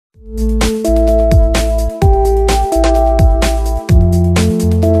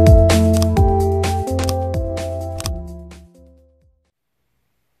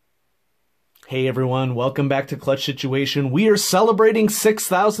everyone, welcome back to Clutch Situation. We are celebrating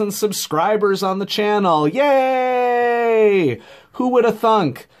 6,000 subscribers on the channel. Yay! Who would have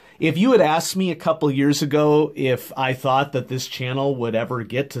thunk? If you had asked me a couple years ago if I thought that this channel would ever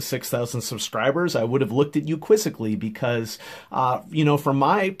get to 6,000 subscribers, I would have looked at you quizzically because, from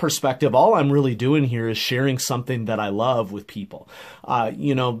my perspective, all I'm really doing here is sharing something that I love with people.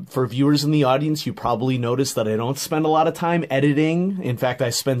 For viewers in the audience, you probably noticed that I don't spend a lot of time editing. In fact,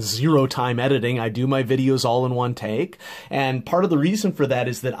 I spend 0 time editing. I do my videos all in one take. And part of the reason for that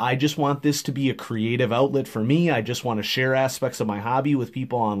is that I just want this to be a creative outlet for me. I just want to share aspects of my hobby with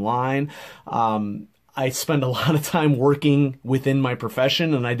people online. I spend a lot of time working within my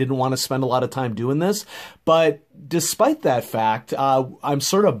profession, and I didn't want to spend a lot of time doing this. But despite that fact, I'm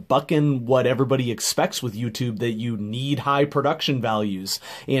sort of bucking what everybody expects with YouTube, that you need high production values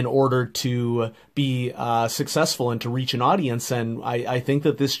in order to be successful and to reach an audience. And I think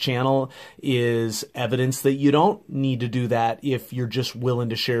that this channel is evidence that you don't need to do that if you're just willing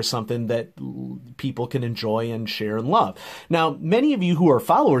to share something that people can enjoy and share and love. Now, many of you who are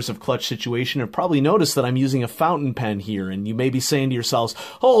followers of Clutch Situation have probably noticed that I'm using a fountain pen here, and you may be saying to yourselves,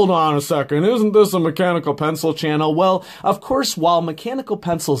 hold on a second, isn't this a mechanical pencil channel? Well, of course, while mechanical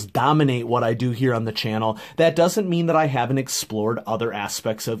pencils dominate what I do here on the channel, that doesn't mean that I haven't explored other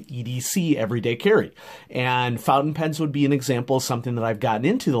aspects of EDC, everyday carry. And fountain pens would be an example of something that I've gotten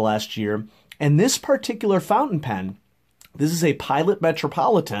into the last year. And this particular fountain pen, this is a Pilot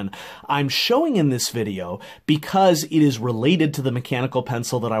Metropolitan, I'm showing in this video because it is related to the mechanical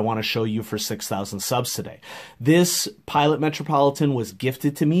pencil that I want to show you for 6,000 subs today. This Pilot Metropolitan was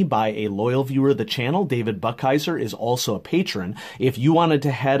gifted to me by a loyal viewer of the channel. David Buckheiser is also a patron. If you wanted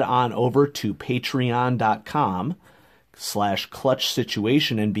to head on over to patreon.com/Clutch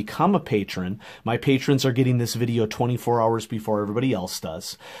Situation and become a patron. My patrons are getting this video 24 hours before everybody else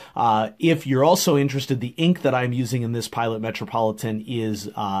does. If you're also interested, the ink that I'm using in this Pilot Metropolitan is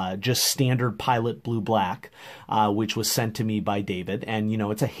just standard Pilot Blue Black, which was sent to me by David. And,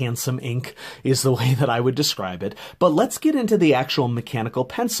 it's a handsome ink is the way that I would describe it. But let's get into the actual mechanical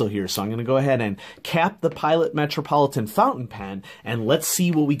pencil here. So I'm going to go ahead and cap the Pilot Metropolitan fountain pen, and let's see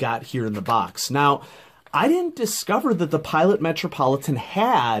what we got here in the box. Now, I didn't discover that the Pilot Metropolitan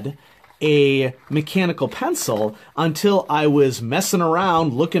had a mechanical pencil until I was messing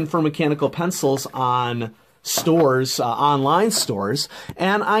around looking for mechanical pencils on stores, online stores,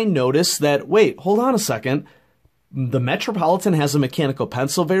 and I noticed that, wait, hold on a second. The Metropolitan has a mechanical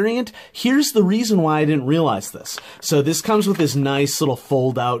pencil variant. Here's the reason why I didn't realize this. So this comes with this nice little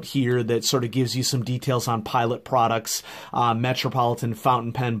fold out here that sort of gives you some details on Pilot products, Metropolitan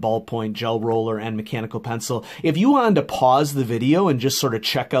fountain pen, ballpoint, gel roller, and mechanical pencil. If you wanted to pause the video and just sort of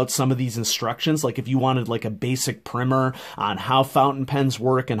check out some of these instructions, like if you wanted like a basic primer on how fountain pens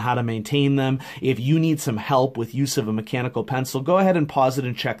work and how to maintain them, if you need some help with use of a mechanical pencil, go ahead and pause it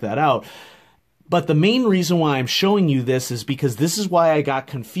and check that out. But the main reason why I'm showing you this is because this is why I got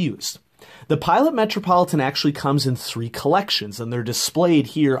confused. The Pilot Metropolitan actually comes in 3 collections, and they're displayed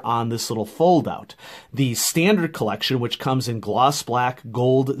here on this little fold-out. The standard collection, which comes in gloss black,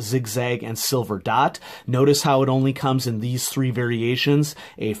 gold, zigzag, and silver dot. Notice how it only comes in these 3 variations: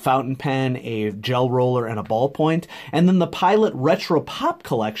 a fountain pen, a gel roller, and a ballpoint. And then the Pilot Retro Pop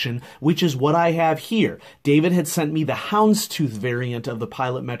collection, which is what I have here. David had sent me the Houndstooth variant of the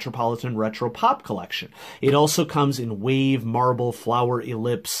Pilot Metropolitan Retro Pop collection. It also comes in wave, marble, flower,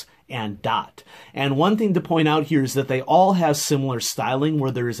 ellipse, and dot. And one thing to point out here is that they all have similar styling,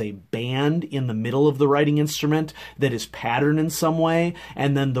 where there is a band in the middle of the writing instrument that is patterned in some way,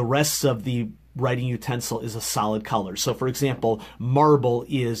 and then the rest of the writing utensil is a solid color. So for example, marble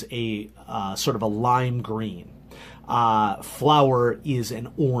is a sort of a lime green. Flower is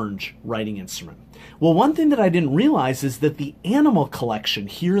an orange writing instrument. Well, one thing that I didn't realize is that the Animal collection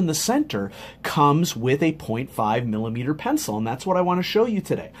here in the center comes with a 0.5 millimeter pencil, and that's what I want to show you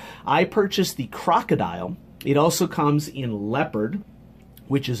today. I purchased the Crocodile. It also comes in Leopard,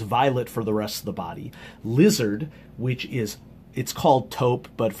 which is violet for the rest of the body. Lizard, which is, it's called taupe,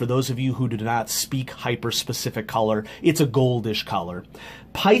 but for those of you who do not speak hyper-specific color, it's a goldish color.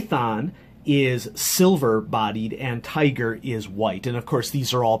 Python is silver bodied, and tiger is white. And of course,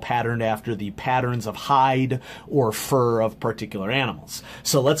 these are all patterned after the patterns of hide or fur of particular animals.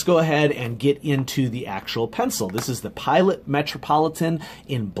 So let's go ahead and get into the actual pencil. This is the Pilot Metropolitan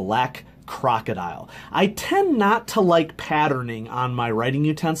in black Crocodile. I tend not to like patterning on my writing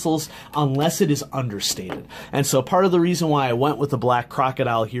utensils unless it is understated. And so part of the reason why I went with the black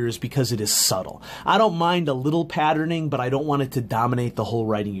Crocodile here is because it is subtle. I don't mind a little patterning, but I don't want it to dominate the whole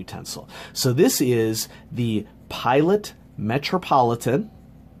writing utensil. So this is the Pilot Metropolitan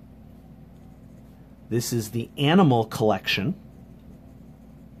This is the Animal Collection.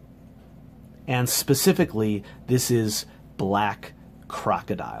 And specifically, this is Black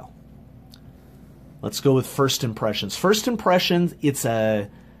Crocodile. Let's go with first impressions. First impressions, it's a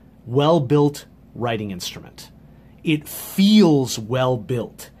well-built writing instrument. It feels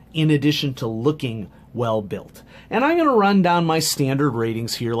well-built, in addition to looking well-built. And I'm going to run down my standard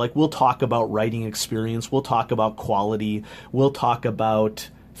ratings here. Like, we'll talk about writing experience, we'll talk about quality, we'll talk about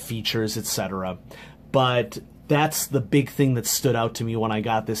features, etc. But that's the big thing that stood out to me when I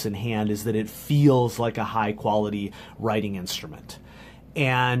got this in hand, is that it feels like a high-quality writing instrument.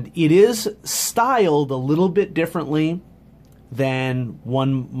 And it is styled a little bit differently than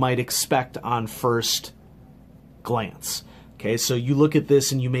one might expect on first glance. Okay, so you look at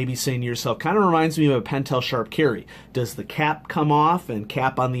this and you may be saying to yourself, kind of reminds me of a Pentel Sharp Carry. Does the cap come off and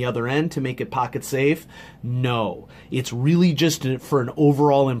cap on the other end to make it pocket safe? No. It's really just for an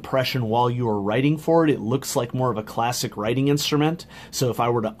overall impression while you are writing for it. It looks like more of a classic writing instrument. So if I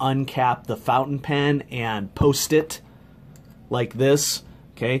were to uncap the fountain pen and post it like this,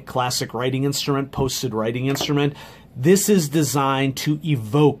 okay, classic writing instrument, posted writing instrument, this is designed to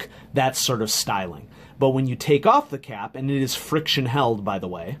evoke that sort of styling. But when you take off the cap, and it is friction held, by the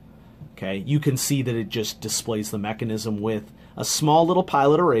way, okay, you can see that it just displays the mechanism with a small little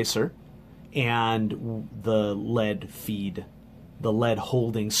pilot eraser and the lead feed, the lead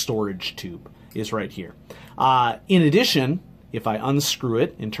holding storage tube is right here. In addition, if I unscrew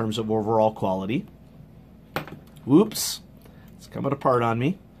it in terms of overall quality, whoops, it's coming apart on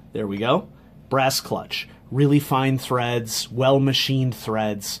me. There we go. Brass clutch, really fine threads, well-machined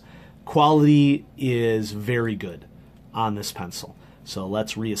threads. Quality is very good on this pencil. So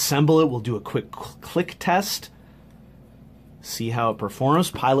let's reassemble it. We'll do a quick click test. See how it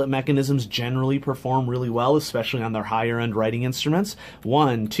performs. Pilot mechanisms generally perform really well, especially on their higher end writing instruments.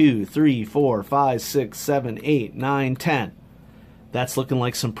 1, 2, 3, 4, 5, 6, 7, 8, 9, 10. That's looking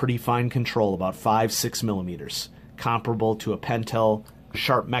like some pretty fine control, about 5, 6 millimeters. Comparable to a Pentel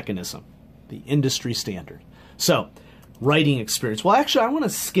Sharp mechanism, the industry standard. So, writing experience. Well, actually, I want to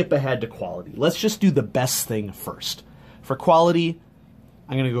skip ahead to quality. Let's just do the best thing first. For quality,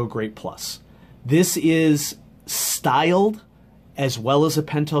 I'm going to go Great Plus. This is styled as well as a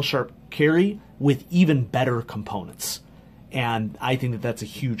Pentel Sharp Carry with even better components. And I think that that's a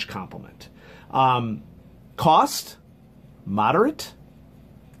huge compliment. Cost, moderate.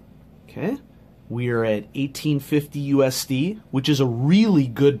 Okay. We are at $18.50 USD, which is a really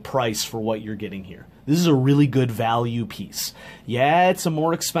good price for what you're getting here. This is a really good value piece. Yeah, it's a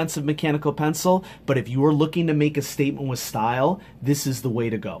more expensive mechanical pencil, but if you are looking to make a statement with style, this is the way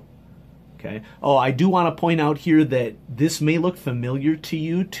to go. Okay. Oh, I do want to point out here that this may look familiar to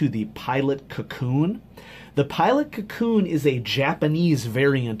you, to the Pilot Cocoon. The Pilot Cocoon is a Japanese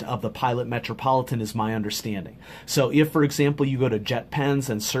variant of the Pilot Metropolitan, is my understanding. So if, for example, you go to JetPens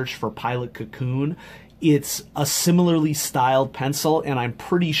and search for Pilot Cocoon, it's a similarly styled pencil, and I'm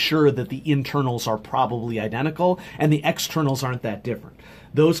pretty sure that the internals are probably identical, and the externals aren't that different.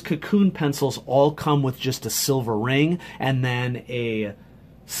 Those Cocoon pencils all come with just a silver ring and then a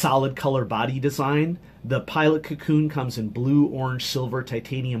solid color body design. The Pilot Cocoon comes in blue, orange, silver,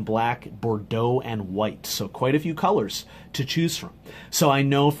 titanium black, Bordeaux, and white. So quite a few colors to choose from. So I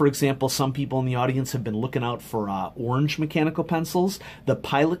know, for example, some people in the audience have been looking out for orange mechanical pencils. The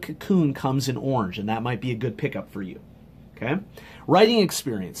Pilot Cocoon comes in orange, and that might be a good pickup for you. Okay? Writing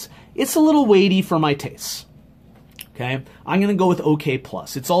experience. It's a little weighty for my tastes. Okay, I'm going to go with OK+.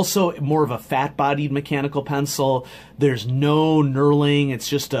 It's also more of a fat-bodied mechanical pencil. There's no knurling. It's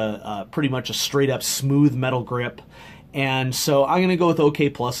just pretty much a straight-up smooth metal grip. And so I'm going to go with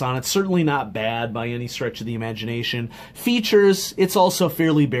OK+ on it. Certainly not bad by any stretch of the imagination. Features, it's also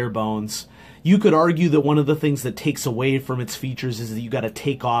fairly bare bones. You could argue that one of the things that takes away from its features is that you got to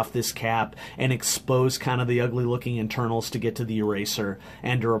take off this cap and expose kind of the ugly-looking internals to get to the eraser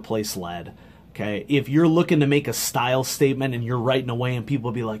and to replace lead. Okay, if you're looking to make a style statement and you're writing away and people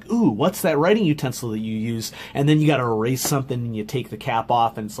will be like, ooh, what's that writing utensil that you use? And then you got to erase something and you take the cap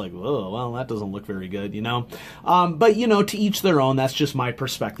off and it's like, oh, well, that doesn't look very good, you know? But, you know, to each their own. That's just my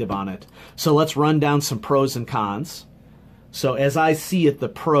perspective on it. So let's run down some pros and cons. So as I see it, the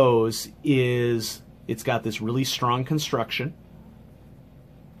pros is it's got this really strong construction.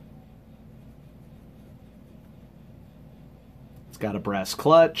 It's got a brass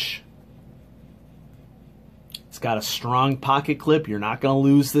clutch. It's got a strong pocket clip. You're not going to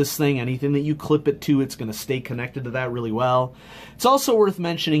lose this thing. Anything that you clip it to, it's going to stay connected to that really well. It's also worth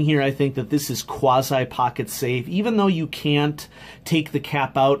mentioning here, I think, that this is quasi-pocket safe. Even though you can't take the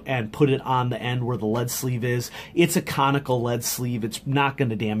cap out and put it on the end where the lead sleeve is, it's a conical lead sleeve. It's not going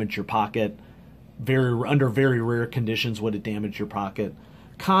to damage your pocket under very rare conditions would it damage your pocket.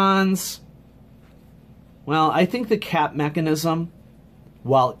 Cons, well, I think the cap mechanism,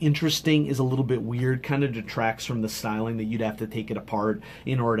 while interesting, is a little bit weird, kind of detracts from the styling that you'd have to take it apart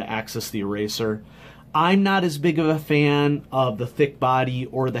in order to access the eraser. I'm not as big of a fan of the thick body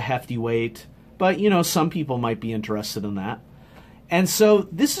or the hefty weight, but you know, some people might be interested in that. And so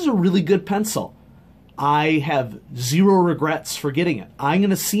this is a really good pencil. I have zero regrets for getting it. I'm going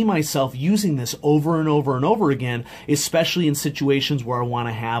to see myself using this over and over and over again, especially in situations where I want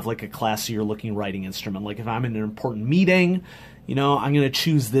to have like a classier looking writing instrument. Like if I'm in an important meeting, you know, I'm going to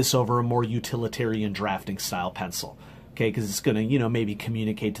choose this over a more utilitarian drafting style pencil. Okay, because it's going to, you know, maybe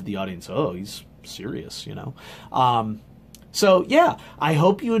communicate to the audience, oh, he's serious, you know. So yeah, I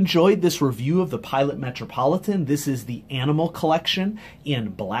hope you enjoyed this review of the Pilot Metropolitan. This is the Animal Collection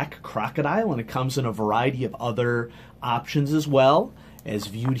in Black Crocodile, and it comes in a variety of other options as well, as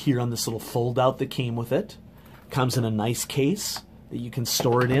viewed here on this little fold-out that came with it. Comes in a nice case that you can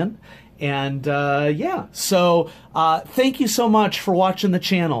store it in. And yeah, so thank you so much for watching the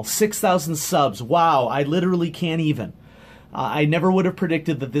channel. 6,000 subs. Wow, I literally can't even. I never would have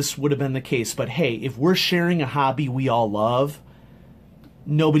predicted that this would have been the case, but hey, if we're sharing a hobby we all love,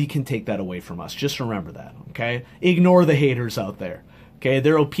 nobody can take that away from us. Just remember that, okay? Ignore the haters out there, okay?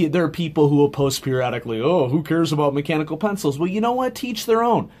 There are people who will post periodically, oh, who cares about mechanical pencils? Well, you know what? Teach their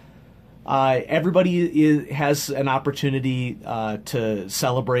own. Everybody has an opportunity to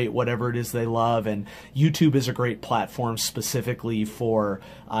celebrate whatever it is they love, and YouTube is a great platform specifically for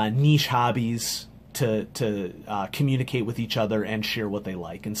niche hobbies, to communicate with each other and share what they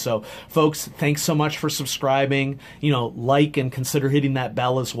like. And so, folks, thanks so much for subscribing. You know, like and consider hitting that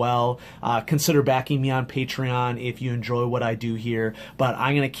bell as well. Consider backing me on Patreon if you enjoy what I do here. But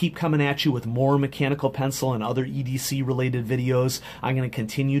I'm going to keep coming at you with more mechanical pencil and other EDC-related videos. I'm going to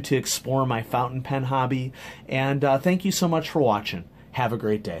continue to explore my fountain pen hobby. And thank you so much for watching. Have a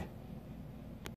great day.